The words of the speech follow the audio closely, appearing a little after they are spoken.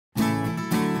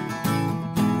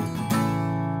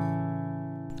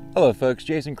Hello folks,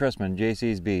 Jason Chrisman,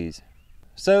 JC's Bees.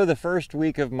 So the first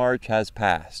week of March has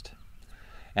passed.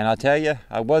 And I'll tell you,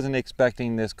 I wasn't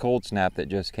expecting this cold snap that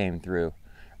just came through.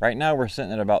 Right now we're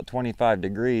sitting at about 25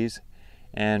 degrees.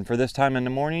 And for this time in the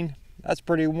morning, that's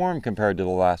pretty warm compared to the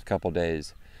last couple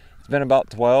days. It's been about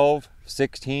 12,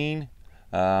 16,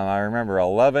 I remember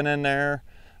 11 in there.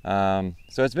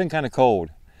 So it's been kind of cold.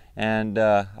 And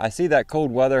I see that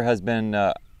cold weather has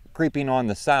been creeping on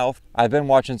the south. I've been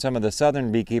watching some of the southern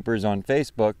beekeepers on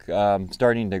Facebook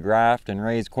starting to graft and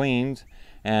raise queens,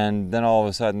 and then all of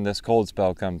a sudden this cold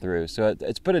spell come through. So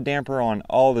it's put a damper on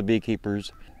all the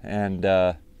beekeepers and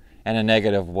in a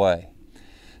negative way.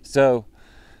 So,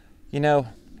 you know,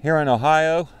 here in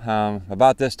Ohio,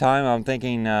 about this time I'm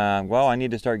thinking, well, I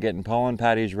need to start getting pollen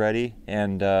patties ready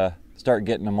and start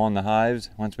getting them on the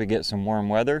hives once we get some warm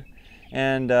weather.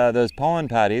 And those pollen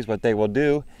patties, what they will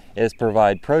do is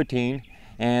provide protein,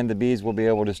 and the bees will be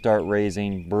able to start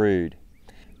raising brood.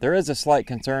 There is a slight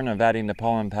concern of adding the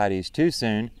pollen patties too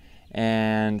soon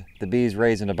and the bees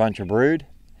raising a bunch of brood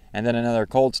and then another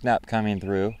cold snap coming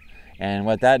through. And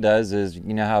what that does is,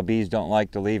 you know how bees don't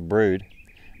like to leave brood?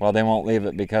 Well, they won't leave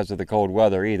it because of the cold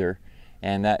weather either,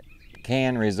 and that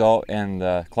can result in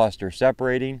the cluster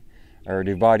separating or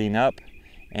dividing up,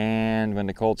 and when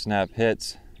the cold snap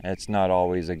hits, it's not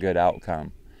always a good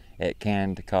outcome. It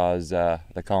can cause the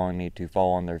colony to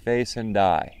fall on their face and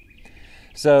die.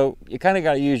 So you kind of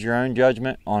got to use your own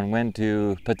judgment on when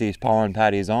to put these pollen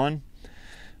patties on.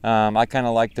 I kind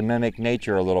of like to mimic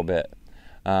nature a little bit.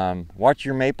 Watch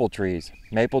your maple trees.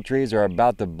 Maple trees are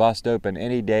about to bust open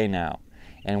any day now.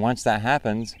 And once that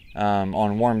happens,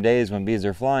 on warm days when bees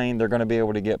are flying, they're going to be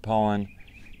able to get pollen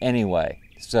anyway.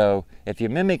 So if you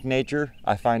mimic nature,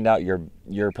 I find out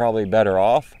you're probably better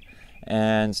off,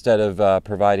 instead of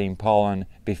providing pollen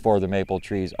before the maple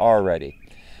trees are ready.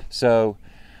 So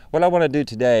what I want to do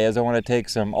today is I want to take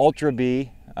some Ultra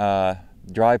Bee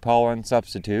dry pollen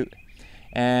substitute,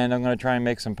 and I'm going to try and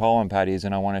make some pollen patties,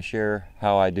 and I want to share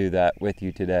how I do that with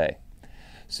you today.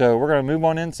 So we're going to move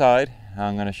on inside.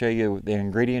 I'm going to show you the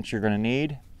ingredients you're going to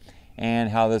need and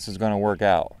how this is going to work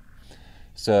out.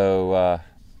 So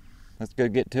let's go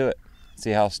get to it.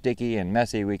 See how sticky and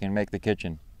messy we can make the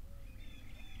kitchen.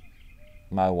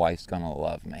 My wife's gonna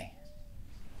love me.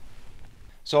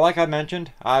 So like I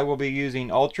mentioned, I will be using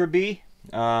Ultra Bee.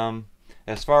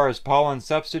 As far as pollen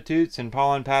substitutes and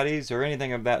pollen patties or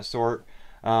anything of that sort,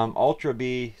 Ultra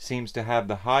Bee seems to have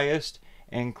the highest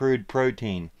in crude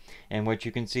protein. And what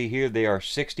you can see here, they are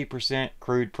 60%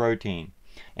 crude protein.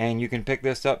 And you can pick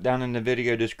this up down in the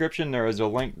video description. There is a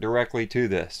link directly to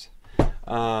this.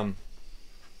 One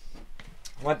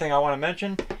thing I want to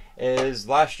mention is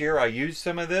last year I used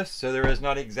some of this, so there is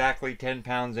not exactly 10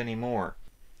 pounds anymore.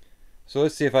 So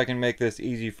let's see if I can make this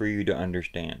easy for you to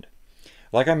understand.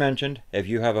 Like I mentioned, if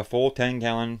you have a full 10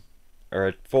 gallon or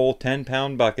a full 10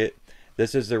 pound bucket,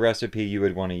 this is the recipe you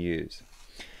would want to use.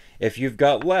 If you've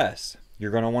got less,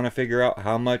 you're going to want to figure out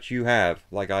how much you have,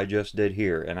 like I just did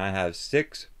here, and I have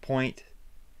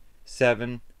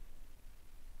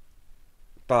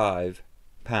 6.75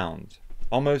 pounds,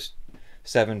 almost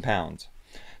 7 pounds.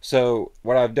 So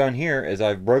what I've done here is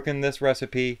I've broken this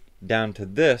recipe down to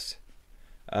this.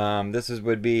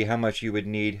 Would be how much you would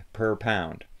need per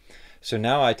pound. So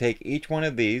now I take each one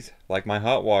of these, like my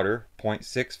hot water,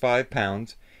 0.65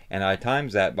 pounds, and I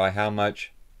times that by how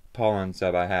much Pollen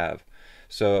Sub I have.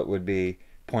 So it would be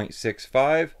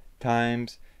 0.65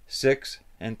 times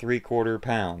 6.75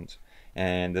 pounds.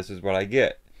 And this is what I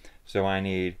get. So I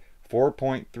need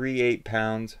 4.38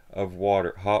 pounds of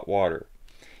water, hot water.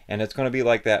 And it's going to be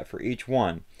like that for each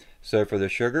one. So for the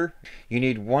sugar, you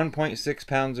need 1.6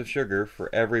 pounds of sugar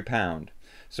for every pound.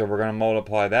 So we're going to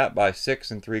multiply that by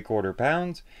 6.75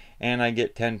 pounds, and I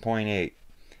get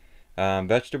 10.8.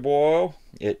 Vegetable oil,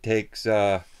 it takes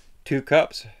 2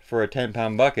 cups for a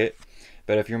 10-pound bucket,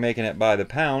 but if you're making it by the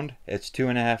pound, it's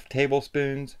 2.5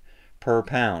 tablespoons per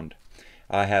pound.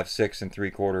 I have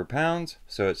 6.75 pounds,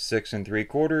 so it's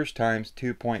 6.75 times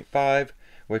 2.5,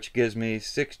 which gives me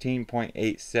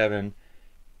 16.87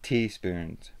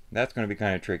 teaspoons. That's going to be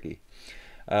kind of tricky.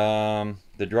 The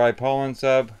dry pollen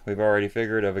sub, we've already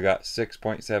figured I've got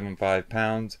 6.75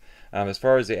 pounds. As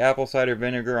far as the apple cider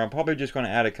vinegar, I'm probably just going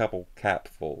to add a couple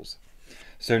capfuls.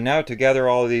 So now to gather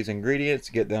all of these ingredients,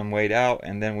 get them weighed out,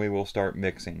 and then we will start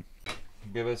mixing.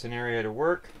 Give us an area to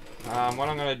work. What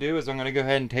I'm going to do is I'm going to go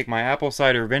ahead and take my apple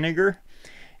cider vinegar,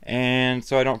 and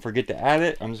so I don't forget to add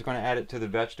it, I'm just going to add it to the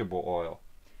vegetable oil.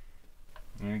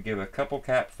 I'm going to give a couple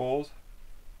capfuls.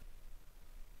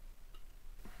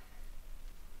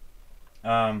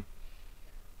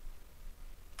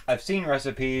 I've seen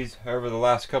recipes over the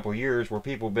last couple years where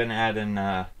people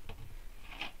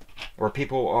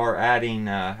are adding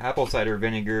apple cider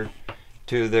vinegar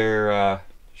to their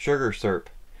sugar syrup.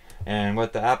 And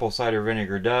what the apple cider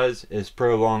vinegar does is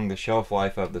prolong the shelf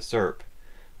life of the syrup.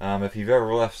 If you've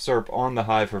ever left syrup on the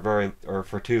hive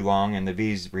for too long and the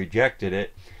bees rejected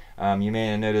it, you may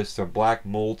have noticed the black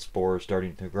mold spores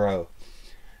starting to grow.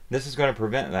 This is going to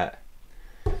prevent that.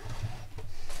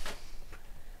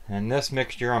 And this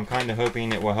mixture, I'm kind of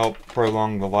hoping it will help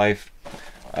prolong the life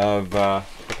of the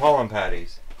pollen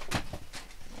patties. The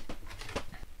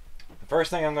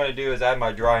first thing I'm going to do is add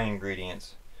my dry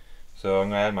ingredients. So I'm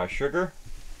going to add my sugar.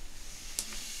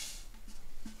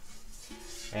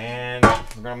 And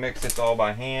we're going to mix this all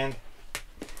by hand.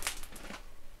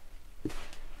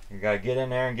 You got to get in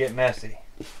there and get messy.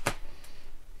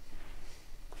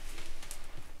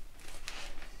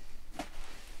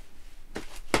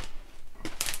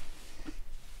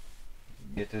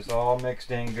 Get this all mixed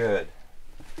in good.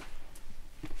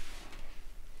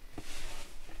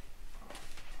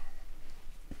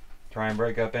 Try and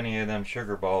break up any of them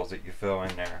sugar balls that you fill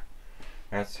in there.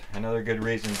 That's another good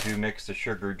reason to mix the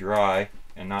sugar dry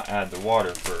and not add the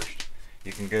water first.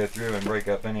 You can go through and break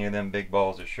up any of them big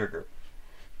balls of sugar.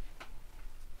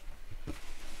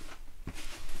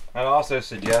 I'd also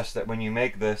suggest that when you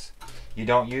make this, you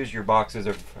don't use your boxes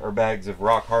or bags of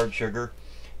rock hard sugar.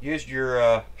 Use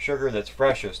your sugar that's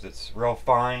freshest, that's real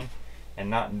fine and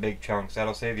not in big chunks.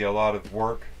 That'll save you a lot of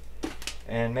work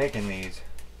in making these.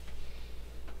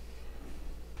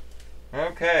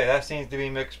 Okay, that seems to be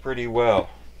mixed pretty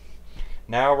well.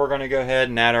 Now we're going to go ahead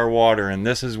and add our water, and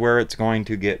this is where it's going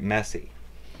to get messy.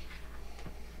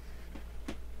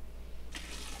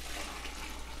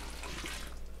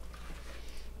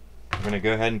 We're going to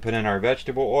go ahead and put in our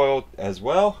vegetable oil as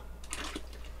well,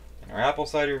 and our apple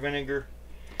cider vinegar,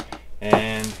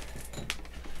 and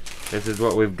this is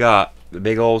what we've got, the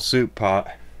big old soup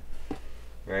pot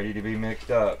ready to be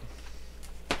mixed up.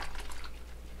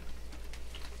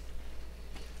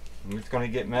 And it's going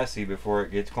to get messy before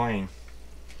it gets clean.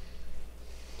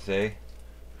 See?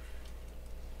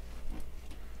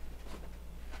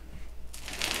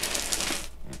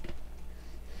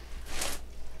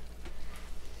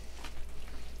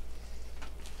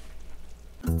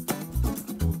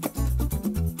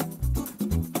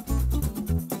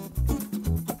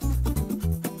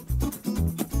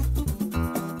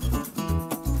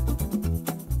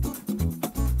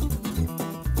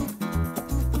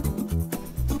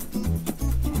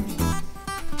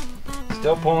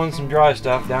 Still pulling some dry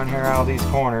stuff down here out of these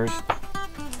corners.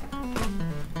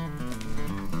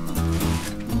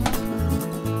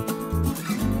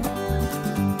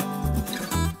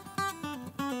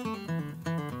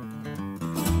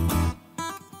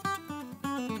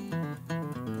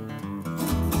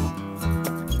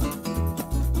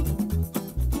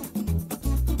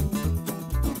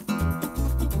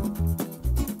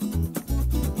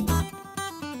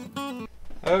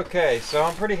 Okay, so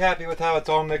I'm pretty happy with how it's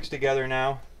all mixed together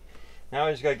now. Now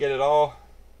I just gotta get it all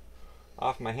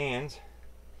off my hands.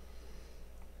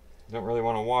 Don't really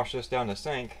want to wash this down the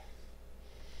sink.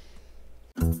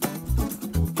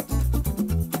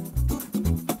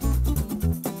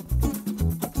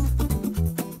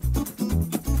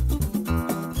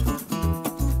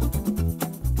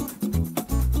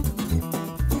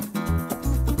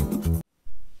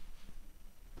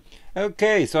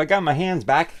 Okay, so I got my hands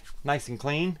back nice and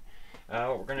clean.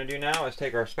 What we're going to do now is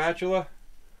take our spatula,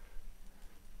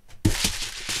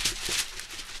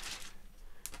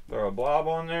 throw a blob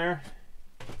on there,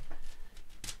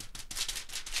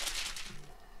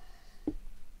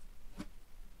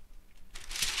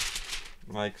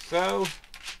 like so,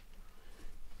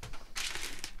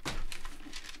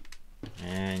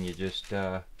 and you just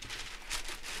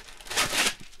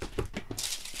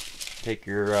take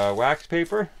your wax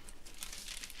paper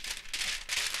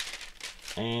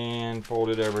and fold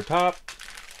it over top,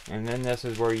 and then this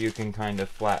is where you can kind of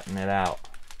flatten it out.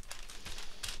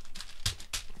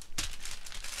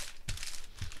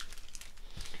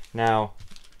 Now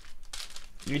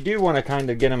you do want to kind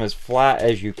of get them as flat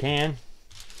as you can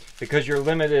because you're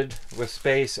limited with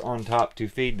space on top to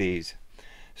feed these,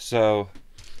 so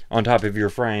on top of your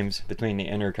frames between the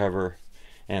inner cover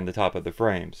and the top of the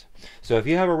frames. So if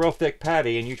you have a real thick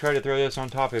patty and you try to throw this on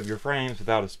top of your frames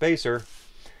without a spacer,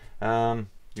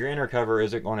 your inner cover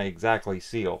isn't going to exactly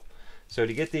seal. So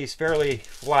to get these fairly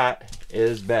flat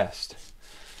is best.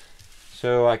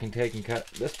 So I can take and cut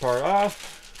this part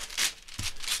off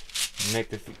and make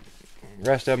the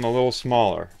rest of them a little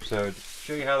smaller. So to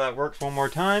show you how that works one more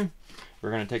time,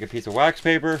 we're going to take a piece of wax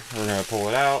paper, we're going to pull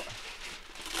it out,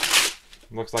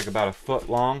 looks like about a foot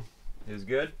long, is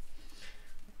good.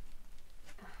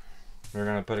 We're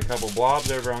going to put a couple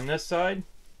blobs over on this side.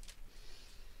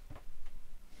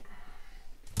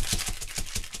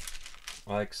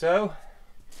 Like so.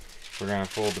 We're going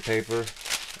to fold the paper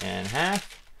in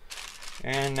half.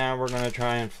 And now we're going to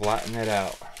try and flatten it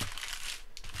out.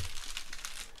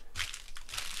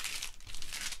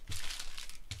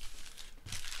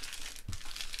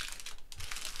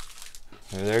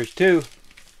 So there's two.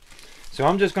 So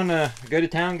I'm just going to go to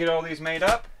town, get all these made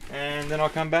up, and then I'll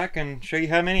come back and show you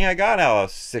how many I got out of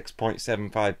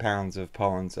 6.75 pounds of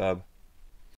Pollen Sub.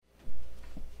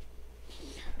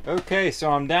 Okay,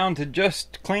 so I'm down to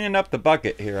just cleaning up the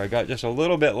bucket here. I got just a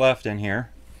little bit left in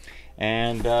here.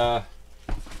 And I've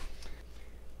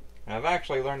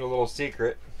actually learned a little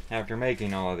secret after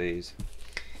making all of these.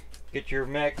 Get your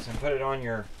mix and put it on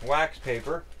your wax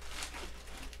paper.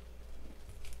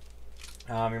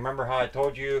 Remember how I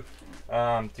told you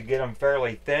to get them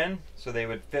fairly thin so they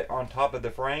would fit on top of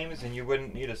the frames and you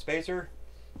wouldn't need a spacer?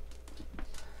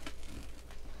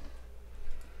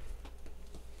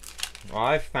 Well,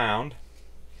 I've found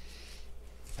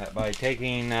that by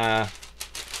taking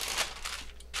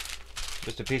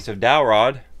just a piece of dowel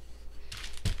rod,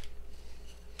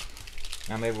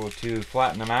 I'm able to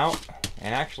flatten them out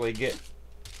and actually get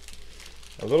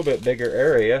a little bit bigger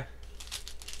area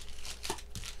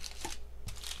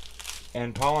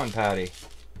and pollen patty.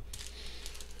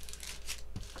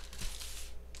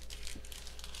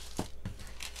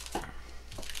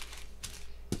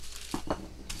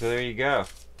 So there you go.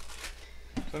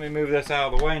 So let me move this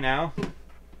out of the way now,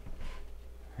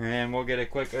 and we'll get a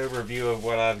quick overview of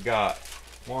what I've got.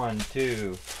 1,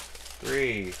 2,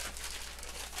 3,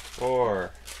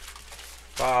 4,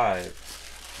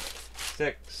 5,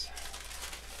 6,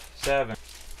 7,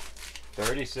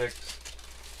 36,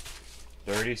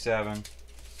 37,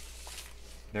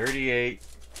 38,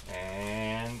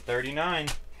 and 39.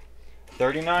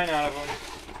 39 out of them,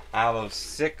 out of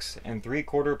 6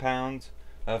 3/4 pounds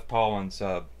of Pollen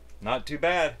Sub. Not too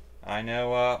bad. I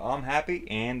know I'm happy,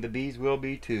 and the bees will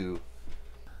be too.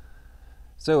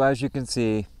 So as you can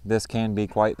see, this can be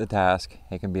quite the task.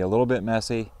 It can be a little bit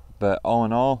messy, but all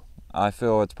in all, I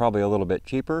feel it's probably a little bit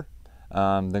cheaper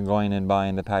than going and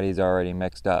buying the patties already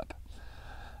mixed up.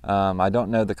 I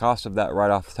don't know the cost of that right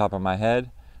off the top of my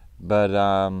head, but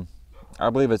I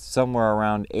believe it's somewhere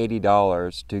around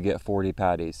 $80 to get 40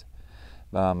 patties.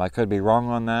 I could be wrong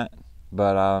on that,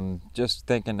 but I'm just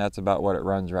thinking that's about what it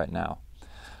runs right now.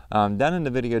 Down in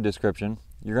the video description,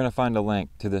 you're going to find a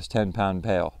link to this 10-pound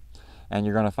pail, and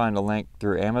you're going to find a link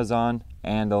through Amazon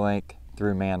and a link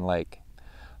through Man Lake.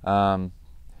 You're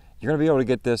going to be able to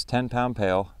get this 10-pound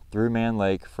pail through Man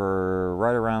Lake for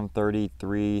right around $33,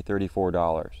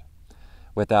 $34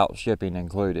 without shipping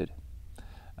included.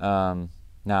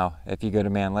 Now, if you go to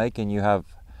Man Lake and you have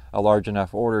a large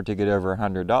enough order to get over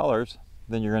 $100,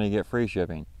 then you're going to get free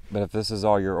shipping. But if this is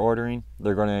all you're ordering,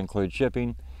 they're going to include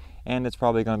shipping, and it's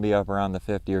probably going to be up around the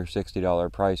 $50 or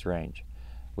 $60 price range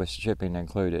with shipping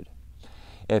included.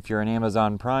 If you're an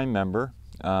Amazon Prime member,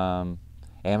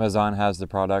 Amazon has the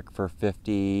product for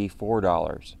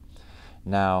 $54.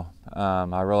 Now,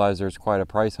 I realize there's quite a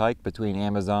price hike between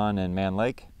Amazon and Man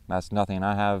Lake. That's nothing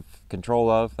I have control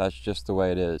of. That's just the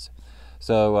way it is.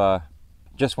 So,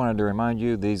 just wanted to remind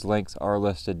you, these links are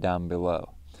listed down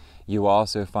below. You will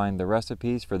also find the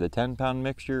recipes for the 10-pound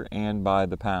mixture and by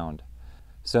the pound.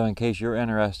 So in case you're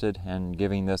interested in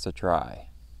giving this a try.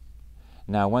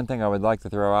 Now, one thing I would like to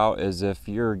throw out is if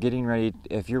you're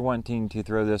wanting to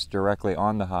throw this directly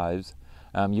on the hives,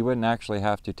 you wouldn't actually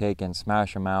have to take and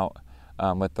smash them out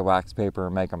with the wax paper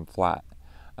and make them flat.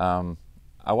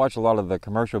 I watch a lot of the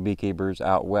commercial beekeepers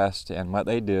out west, and what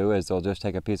they do is they'll just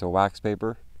take a piece of wax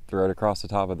paper, throw it across the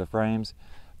top of the frames,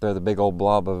 throw the big old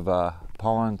blob of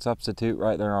pollen substitute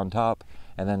right there on top,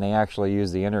 and then they actually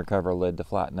use the inner cover lid to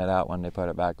flatten it out when they put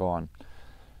it back on.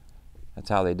 That's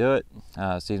how they do it.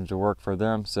 It seems to work for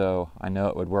them, so I know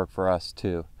it would work for us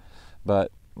too.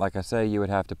 But like I say, you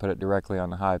would have to put it directly on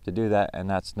the hive to do that, and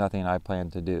that's nothing I plan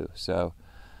to do. So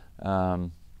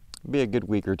be a good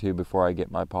week or two before I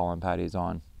get my pollen patties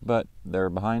on. But they're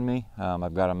behind me.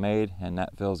 I've got them made, and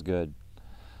that feels good.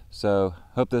 So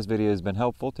hope this video has been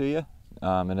helpful to you.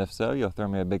 And if so, you'll throw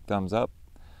me a big thumbs up.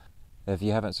 If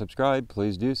you haven't subscribed,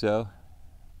 please do so.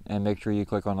 And make sure you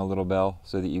click on the little bell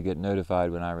so that you get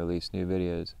notified when I release new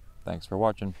videos. Thanks for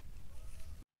watching.